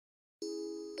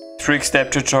Trick step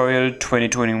tutorial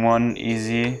 2021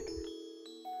 easy.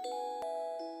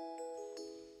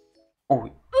 Oh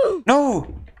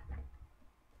no!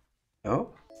 No?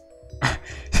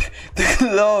 The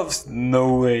gloves!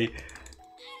 No way.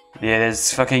 Yeah,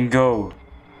 let's fucking go.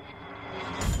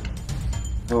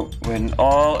 So went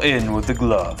all in with the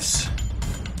gloves.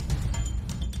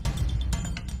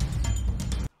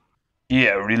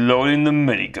 Yeah, reloading the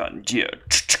minigun. Yeah.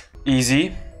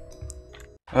 Easy.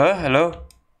 Hello?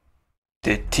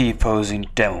 The T-posing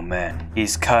Demoman.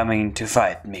 He's coming to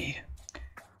fight me.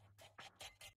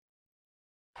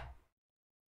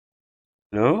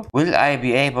 Hello? Will I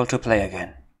be able to play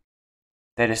again?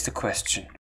 That is the question.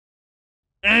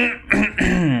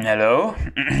 Hello?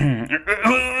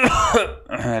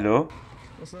 Hello?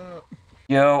 What's up?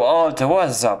 Yo, Alter,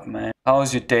 what's up, man?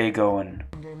 How's your day going?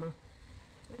 Gamer.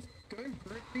 It's going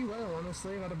pretty well,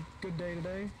 honestly. Had a good day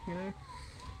today, you know.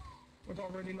 I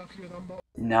got really lucky with unbox.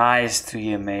 Nice to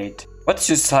hear, mate. What's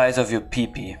your size of your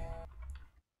pee-pee?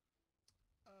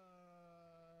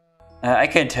 I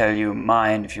can tell you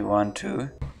mine if you want to.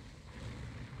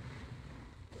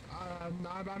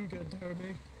 I'm good,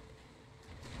 Toby.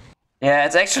 Yeah,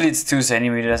 it's 2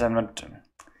 centimeters. I'm not.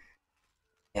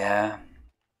 Yeah,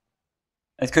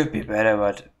 it could be better,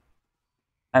 but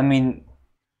I mean,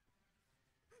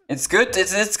 it's good.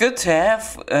 It's good to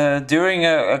have during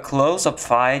a close-up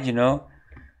fight. You know,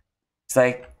 it's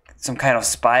like some kind of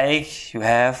spike you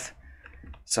have.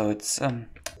 So it's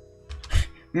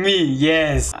me,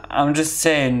 yes. I'm just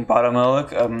saying,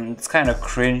 Buttermilk. It's kind of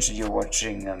cringe that you're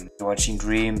watching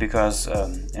Dream because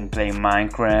and playing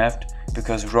Minecraft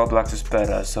because Roblox is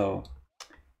better. So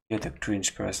you're the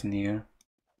cringe person here.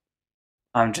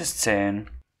 I'm just saying,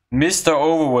 Mr.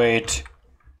 Overweight.